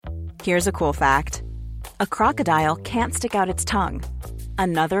Here's a cool fact. A crocodile can't stick out its tongue.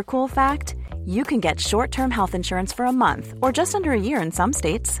 Another cool fact, you can get short-term health insurance for a month or just under a year in some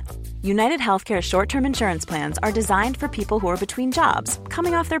states. United Healthcare short-term insurance plans are designed for people who are between jobs,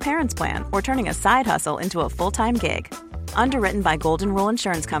 coming off their parents' plan, or turning a side hustle into a full-time gig. Underwritten by Golden Rule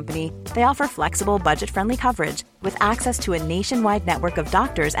Insurance Company, they offer flexible, budget-friendly coverage with access to a nationwide network of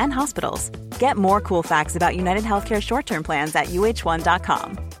doctors and hospitals. Get more cool facts about United Healthcare short-term plans at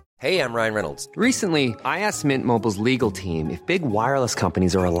uh1.com. Hey, I'm Ryan Reynolds. Recently, I asked Mint Mobile's legal team if big wireless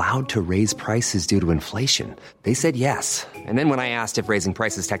companies are allowed to raise prices due to inflation. They said yes. And then when I asked if raising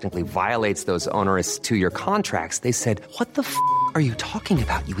prices technically violates those onerous two-year contracts, they said, "What the f*** are you talking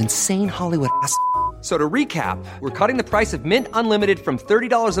about, you insane Hollywood ass?" So to recap, we're cutting the price of Mint Unlimited from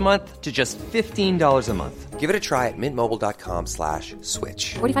 $30 a month to just $15 a month. Give it a try at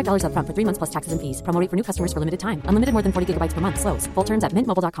mintmobile.com/switch. $45 up front for 3 months plus taxes and fees. Promo rate for new customers for limited time. Unlimited more than 40 gigabytes per month. Slows full terms at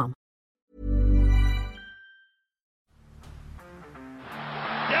mintmobile.com.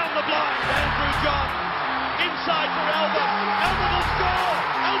 Down the blind, Andrew John. Inside for Albert. Albert will score.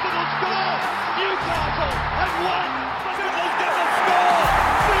 Albert will score. Newcastle have won. Fiddler's going to score.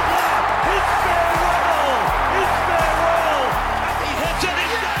 Fiddler, it's farewell. It's farewell. And he hits it.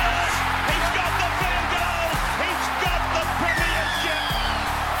 He's got it. He's got the field goal. He's got the premiership.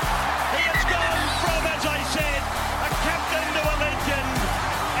 He has gone from, as I said, a captain to a legend,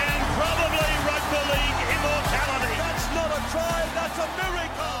 and probably rugby league immortality. That's not a try. That's a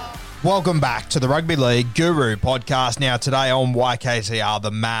miracle. Welcome back to the Rugby League Guru podcast. Now today on YKTR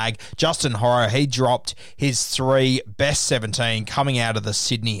The Mag, Justin Horo, he dropped his 3 best 17 coming out of the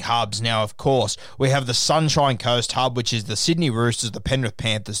Sydney hubs. Now, of course, we have the Sunshine Coast hub, which is the Sydney Roosters, the Penrith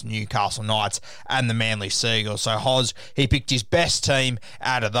Panthers, Newcastle Knights, and the Manly Seagulls. So Hoz, he picked his best team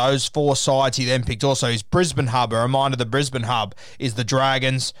out of those 4 sides. He then picked also his Brisbane hub. A reminder, the Brisbane hub is the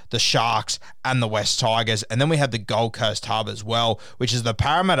Dragons, the Sharks, and the West Tigers. And then we have the Gold Coast hub as well, which is the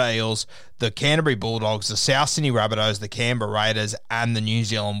Parramatta Eels, the Canterbury Bulldogs, the South Sydney Rabbitohs, the Canberra Raiders, and the New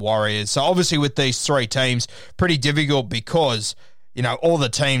Zealand Warriors. So obviously with these 3 teams, pretty difficult because, you know, all the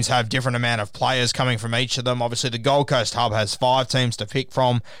teams have different amount of players coming from each of them. Obviously, the Gold Coast hub has 5 teams to pick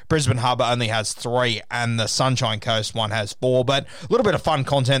from. Brisbane hub only has 3, and the Sunshine Coast one has 4. But a little bit of fun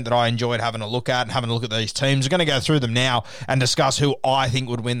content that I enjoyed having a look at and having a look at these teams. We're going to go through them now and discuss who I think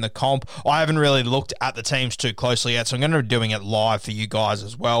would win the comp. I haven't really looked at the teams too closely yet, so I'm going to be doing it live for you guys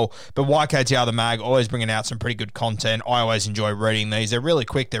as well. But YKTR The Mag, always bringing out some pretty good content. I always enjoy reading these. They're really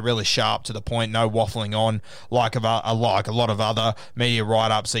quick. They're really sharp, to the point. No waffling on like a lot of other media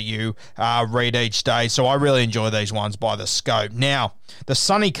write-ups that you read each day. So I really enjoy these ones by the scope. Now, the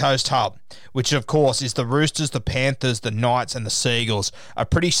Sunny Coast hub, which of course is the Roosters, the Panthers, the Knights, and the Seagulls. A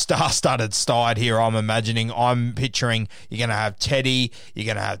pretty star-studded side here, I'm imagining. I'm picturing you're going to have Teddy, you're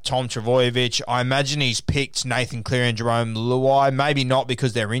going to have Tom Trbojevic. I imagine he's picked Nathan Cleary and Jerome Luai. Maybe not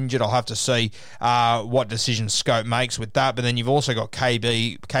because they're injured. I'll have to see what decision Scope makes with that. But then you've also got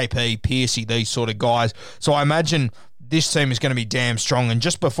KP, Piercy, these sort of guys. So I imagine this team is going to be damn strong. And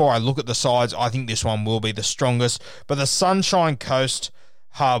just before I look at the sides, I think this one will be the strongest. But the Sunshine Coast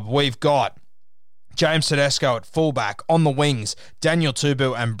hub, we've got James Tedesco at fullback. On the wings, Daniel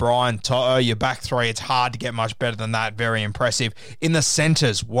Tubu and Brian To'o, your back 3. It's hard to get much better than that. Very impressive. In the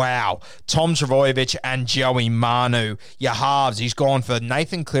centres, wow. Tom Trbojevic and Joey Manu. Your halves, he's gone for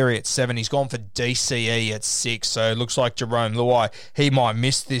Nathan Cleary at 7. He's gone for DCE at 6. So it looks like Jerome Luai, he might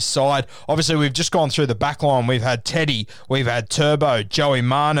miss this side. Obviously, we've just gone through the back line. We've had Teddy, we've had Turbo, Joey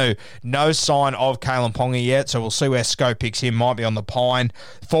Manu. No sign of Kalen Ponga yet, so we'll see where Scope picks him. Might be on the pine.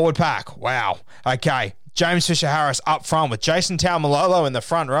 Forward pack, wow. Okay, James Fisher-Harris up front with Jason Taumalolo in the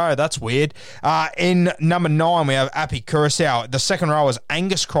front row. That's weird. In number 9, we have Api Curacao. The second row is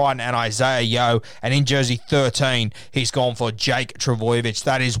Angus Crichton and Isaiah Yeo. And in jersey 13, he's gone for Jake Trbojevic.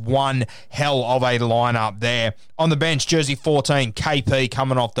 That is one hell of a lineup there. On the bench, jersey 14, KP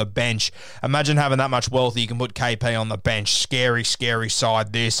coming off the bench. Imagine having that much wealth you can put KP on the bench. Scary, scary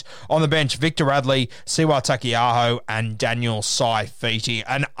side this. On the bench, Victor Radley, Siwa Takiaho, and Daniel Saifiti.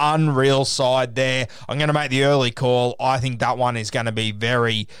 An unreal side there. I'm going to make the early call. I think that one is going to be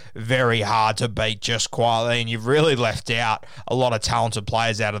very, very hard to beat just quietly. And you've really left out a lot of talented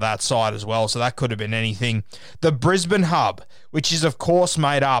players out of that side as well. So that could have been anything. The Brisbane hub, which is of course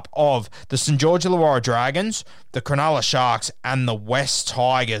made up of the St. George Illawarra Dragons, the Cronulla Sharks, and the West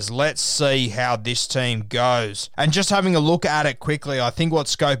Tigers. Let's see how this team goes. And just having a look at it quickly, I think what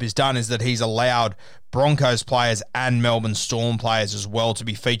Scope has done is that he's allowed Broncos players and Melbourne Storm players as well to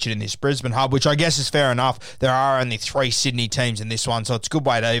be featured in this Brisbane hub, which I guess is fair enough. There are only 3 Sydney teams in this one, so it's a good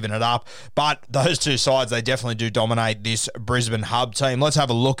way to even it up. But those two sides, they definitely do dominate this Brisbane hub team. Let's have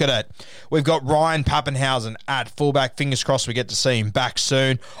a look at it. We've got Ryan Pappenhausen at fullback. Fingers crossed we get to see him back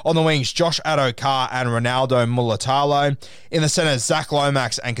soon. On the wings, Josh Addo-Carr and Ronaldo Mulatalo. In the centres, Zach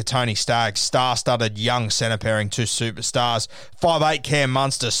Lomax and Katoni Staggs. Star-studded young centre pairing, 2 superstars. 5'8" Cam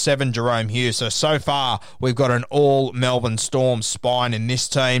Munster, 7 Jerome Hughes. So far, we've got an all Melbourne Storm spine in this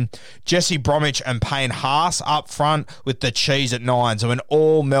team. Jesse Bromwich and Payne Haas up front with the Cheese at 9. So an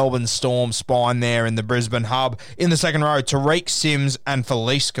all Melbourne Storm spine there in the Brisbane hub. In the second row, Tariq Sims and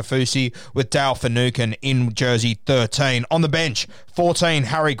Felice Kafusi with Dale Finucane in jersey 13. On the bench, 14,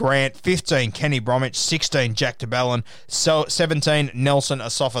 Harry Grant, 15, Kenny Bromwich, 16, Jack de Belin, 17, Nelson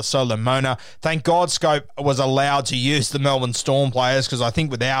Asafa Solomona. Thank God Scope was allowed to use the Melbourne Storm players, because I think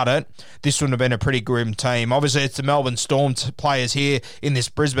without it, this wouldn't have been a pretty grim team. Obviously, it's the Melbourne Storm players here in this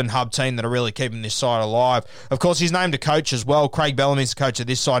Brisbane hub team that are really keeping this side alive. Of course, he's named a coach as well. Craig Bellamy's the coach of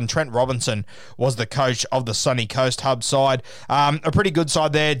this side, and Trent Robinson was the coach of the Sunny Coast hub side. A pretty good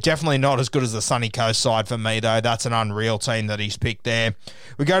side there. Definitely not as good as the Sunny Coast side for me, though. That's an unreal team that he's picked there.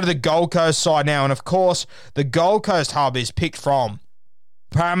 We go to the Gold Coast side now, and of course, the Gold Coast hub is picked from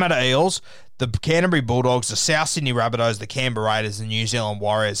Parramatta Eels, the Canterbury Bulldogs, the South Sydney Rabbitohs, the Canberra Raiders, the New Zealand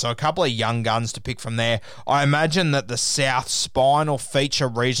Warriors. So a couple of young guns to pick from there. I imagine that the South spine will feature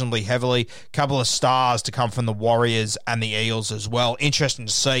reasonably heavily. A couple of stars to come from the Warriors and the Eels as well. Interesting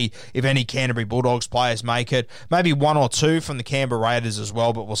to see if any Canterbury Bulldogs players make it. Maybe 1 or 2 from the Canberra Raiders as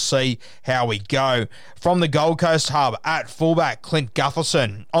well, but we'll see how we go. From the Gold Coast hub, at fullback, Clint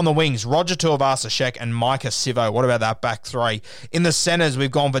Gutherson. On the wings, Roger Tuivasa-Sheck and Micah Sivo. What about that back 3? In the centres,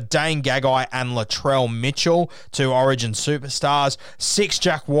 we've gone for Dane Gagai and Latrell Mitchell, 2 Origin superstars. 6,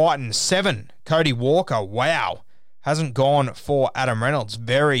 Jack Whiten. 7, Cody Walker. Wow. Hasn't gone for Adam Reynolds.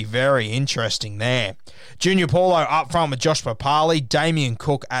 Very, very interesting there. Junior Paulo up front with Josh Papali, Damien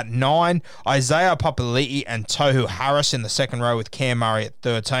Cook at 9, Isaiah Papali'i and Tohu Harris in the second row with Cam Murray at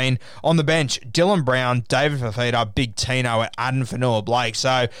 13. On the bench, Dylan Brown, David Fafita, Big Tino at Addin Fanua-Blake.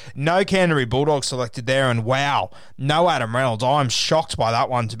 So no Canterbury Bulldogs selected there, and wow, no Adam Reynolds. I'm shocked by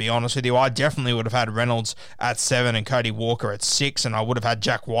that one, to be honest with you. I definitely would have had Reynolds at 7 and Cody Walker at 6, and I would have had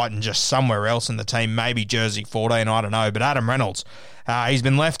Jack Whiten just somewhere else in the team, maybe jersey 14, I don't know. But Adam Reynolds, he's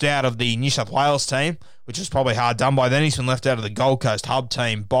been left out of the New South Wales team, which is probably hard done by. Then he's been left out of the Gold Coast hub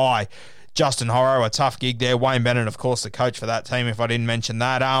team by Justin Horro, a tough gig there. Wayne Bennett, of course, the coach for that team, if I didn't mention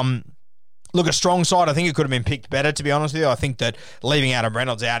that. Look, a strong side. I think it could have been picked better, to be honest with you. I think that leaving Adam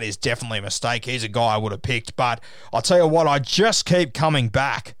Reynolds out is definitely a mistake. He's a guy I would have picked. But I'll tell you what, I just keep coming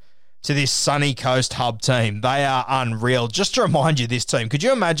back to this Sunny Coast hub team. They are unreal. Just to remind you, this team, could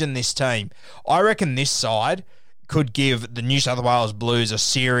you imagine this team? I reckon this side could give the New South Wales Blues a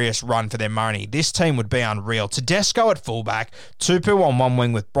serious run for their money. This team would be unreal. Tedesco at fullback, Tupu on one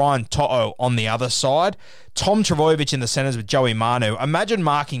wing with Brian To'o on the other side, Tom Trbojevic in the centres with Joey Manu. Imagine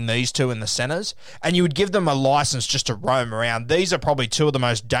marking these two in the centres, and you would give them a licence just to roam around. These are probably 2 of the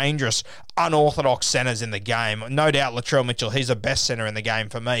most dangerous, unorthodox centres in the game. No doubt Latrell Mitchell, he's the best centre in the game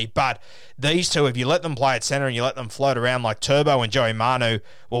for me. But these two, if you let them play at centre and you let them float around like Turbo and Joey Manu,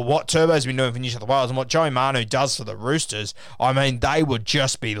 well, what Turbo's been doing for New South Wales and what Joey Manu does for the Roosters, I mean, they would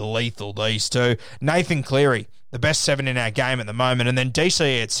just be lethal, these two. Nathan Cleary, the best 7 in our game at the moment. And then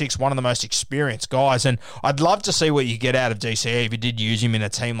DCE at 6, one of the most experienced guys. And I'd love to see what you get out of DCE if you did use him in a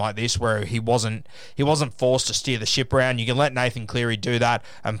team like this where he wasn't forced to steer the ship around. You can let Nathan Cleary do that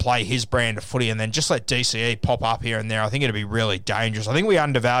and play his brand of footy and then just let DCE pop up here and there. I think it'd be really dangerous. I think we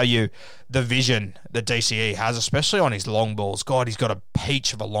undervalue the vision that DCE has, especially on his long balls. God, he's got a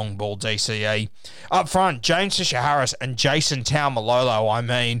peach of a long ball, DCE. Up front, James Fisher-Harris and Jason Taumalolo. I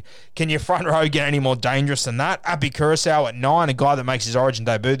mean, can your front row get any more dangerous than that? Api Curacao at 9, a guy that makes his Origin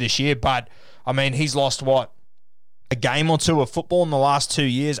debut this year, but, I mean, he's lost, what, a game or 2 of football in the last 2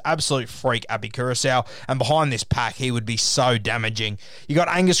 years. Absolute freak, Api Curacao. And behind this pack, he would be so damaging. You got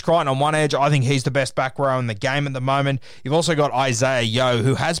Angus Crichton on one edge. I think he's the best back row in the game at the moment. You've also got Isaiah Yeo,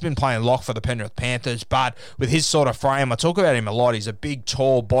 who has been playing lock for the Penrith Panthers, but with his sort of frame, I talk about him a lot. He's a big,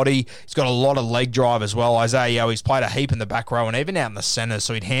 tall body. He's got a lot of leg drive as well. Isaiah Yeo, he's played a heap in the back row and even out in the centre,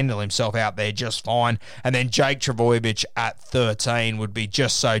 so he'd handle himself out there just fine. And then Jake Trbojevic at 13 would be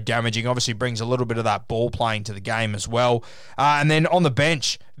just so damaging. Obviously brings a little bit of that ball playing to the game as well. And then on the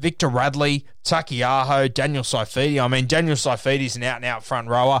bench, Victor Radley, Takiaho, Daniel Saifidi. I mean, Daniel Saifidi's an out-and-out front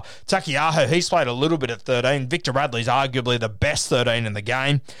rower. Takiaho, he's played a little bit at 13. Victor Radley's arguably the best 13 in the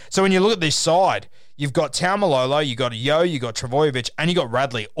game. So when you look at this side, You've got Taumalolo, you got Yo, you got Trbojevic, and you got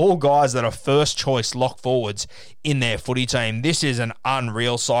Radley, all guys that are first choice lock forwards in their footy team. This is an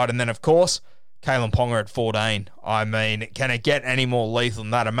unreal side. And then, of course, Kalen Ponga at 14. I mean, can it get any more lethal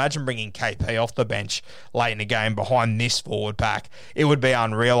than that? Imagine bringing KP off the bench late in the game behind this forward pack. It would be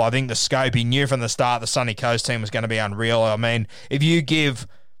unreal. I think the scope, he knew from the start the Sunny Coast team was going to be unreal. I mean, if you give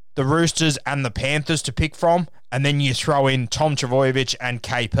the Roosters and the Panthers to pick from, and then you throw in Tom Trbojevic and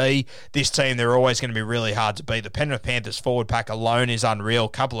KP, this team, they're always going to be really hard to beat. The Penrith Panthers forward pack alone is unreal. A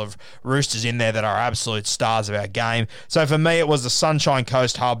couple of Roosters in there that are absolute stars of our game. So for me, it was the Sunshine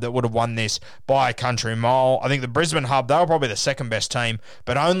Coast hub that would have won this by a country mile. I think the Brisbane hub, they were probably the second best team,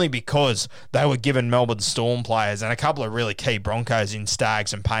 but only because they were given Melbourne Storm players and a couple of really key Broncos in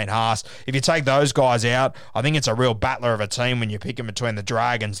Staggs and Payne Haas. If you take those guys out, I think it's a real battler of a team when you pick them between the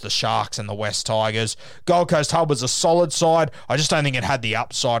Dragons, the Sharks and the West Tigers. Gold Coast hub was a solid side. I just don't think it had the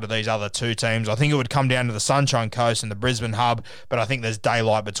upside of these other two teams. I think it would come down to the Sunshine Coast and the Brisbane hub, but I think there's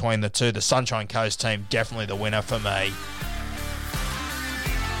daylight between the two. The Sunshine Coast team, definitely the winner for me.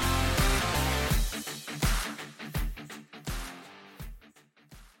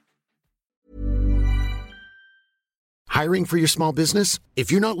 Hiring for your small business?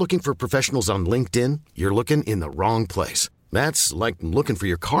 If you're not looking for professionals on LinkedIn, you're looking in the wrong place. That's like looking for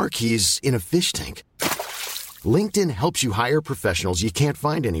your car keys in a fish tank. LinkedIn helps you hire professionals you can't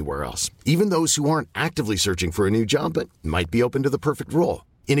find anywhere else, even those who aren't actively searching for a new job but might be open to the perfect role.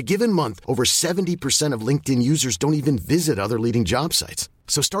 In a given month, over 70% of LinkedIn users don't even visit other leading job sites.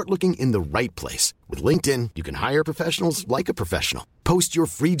 So start looking in the right place. With LinkedIn, you can hire professionals like a professional. Post your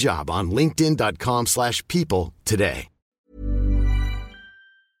free job on linkedin.com/people today.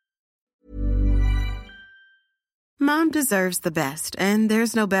 Mom deserves the best, and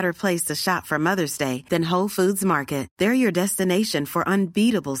there's no better place to shop for Mother's Day than Whole Foods Market. They're your destination for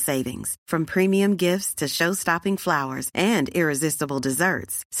unbeatable savings, from premium gifts to show-stopping flowers and irresistible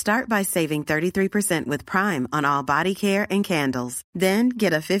desserts. Start by saving 33% with Prime on all body care and candles. Then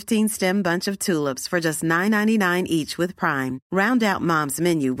get a 15-stem bunch of tulips for just $9.99 each with Prime. Round out Mom's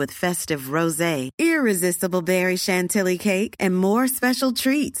menu with festive rosé, irresistible berry chantilly cake, and more special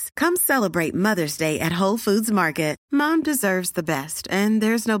treats. Come celebrate Mother's Day at Whole Foods Market. Mom deserves the best, and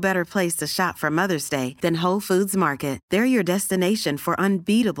there's no better place to shop for Mother's Day than Whole Foods Market. They're your destination for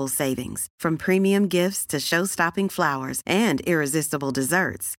unbeatable savings, from premium gifts to show-stopping flowers and irresistible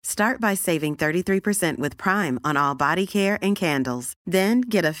desserts. Start by saving 33% with Prime on all body care and candles. Then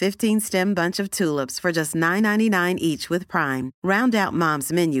get a 15-stem bunch of tulips for just $9.99 each with Prime. Round out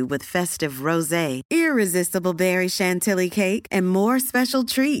Mom's menu with festive rosé, irresistible berry chantilly cake, and more special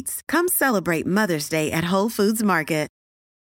treats. Come celebrate Mother's Day at Whole Foods Market.